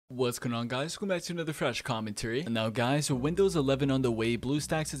What's going on, guys? Welcome back to another fresh commentary. And now, guys, with Windows 11 on the way,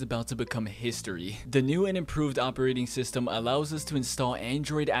 BlueStacks is about to become history. The new and improved operating system allows us to install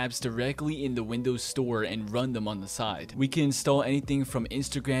Android apps directly in the Windows Store and run them on the side. We can install anything from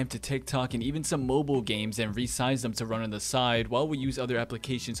Instagram to TikTok and even some mobile games and resize them to run on the side while we use other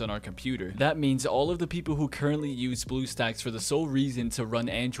applications on our computer. That means all of the people who currently use BlueStacks for the sole reason to run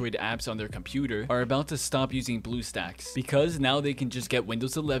Android apps on their computer are about to stop using BlueStacks, because now they can just get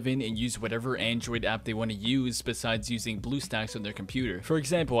Windows 11 and use whatever Android app they want to use besides using BlueStacks on their computer. For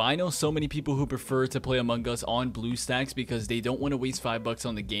example, I know so many people who prefer to play Among Us on BlueStacks because they don't want to waste $5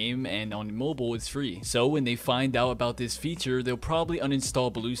 on the game, and on mobile it's free. So when they find out about this feature, they'll probably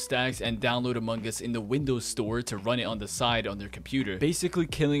uninstall BlueStacks and download Among Us in the Windows Store to run it on the side on their computer, basically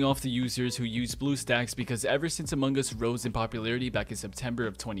killing off the users who use BlueStacks, because ever since Among Us rose in popularity back in September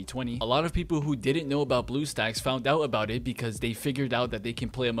of 2020, a lot of people who didn't know about BlueStacks found out about it because they figured out that they can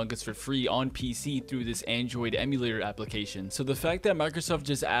play Among Us for free on PC through this Android emulator application. So the fact that Microsoft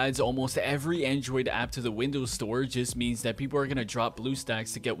just adds almost every Android app to the Windows Store just means that people are going to drop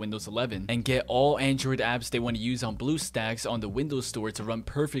BlueStacks to get Windows 11 and get all Android apps they want to use on BlueStacks on the Windows Store to run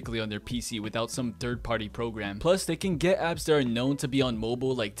perfectly on their PC without some third-party program. Plus, they can get apps that are known to be on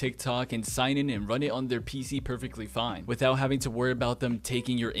mobile like TikTok and sign in and run it on their PC perfectly fine without having to worry about them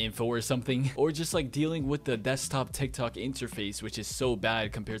taking your info or something, or just like dealing with the desktop TikTok interface, which is so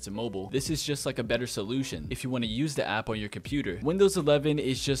bad compared to mobile. This is just like a better solution if you want to use the app on your computer. Windows 11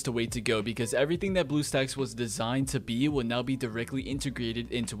 is just a way to go, because everything that BlueStacks was designed to be will now be directly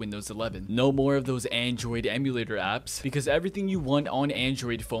integrated into Windows 11. No more of those Android emulator apps, because everything you want on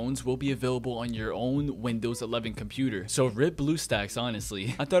Android phones will be available on your own Windows 11 computer. So rip BlueStacks,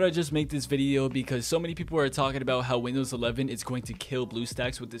 honestly. I thought I'd just make this video because so many people are talking about how Windows 11 is going to kill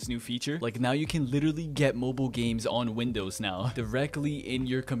BlueStacks with this new feature. Like, now you can literally get mobile games on Windows now directly in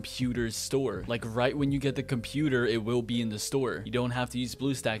your computer's store. Like, right when you get the computer, it will be in the store. You don't have to use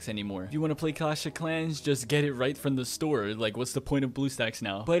BlueStacks anymore. If you want to play Clash of Clans, just get it right from the store. Like, what's the point of BlueStacks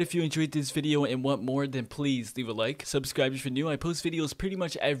now? But if you enjoyed this video and want more, then please leave a like. Subscribe if you're new. I post videos pretty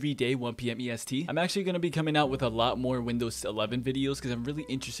much every day, 1 p.m. EST. I'm actually going to be coming out with a lot more Windows 11 videos because I'm really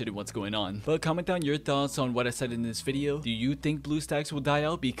interested in what's going on. But comment down your thoughts on what I said in this video. Do you think BlueStacks will die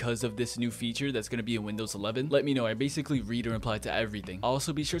out because of this new feature that's going to be in Windows 11? Let me know. I basically read and reply to everything.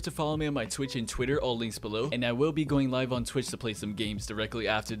 Also, be sure to follow me on my Twitch and Twitter, all links below, and I will be going live on Twitch to play some games directly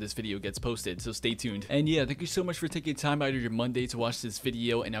after this video gets posted, so stay tuned. And yeah, thank you so much for taking time out of your Monday to watch this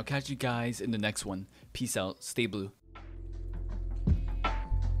video, and I'll catch you guys in the next one. Peace out, stay blue.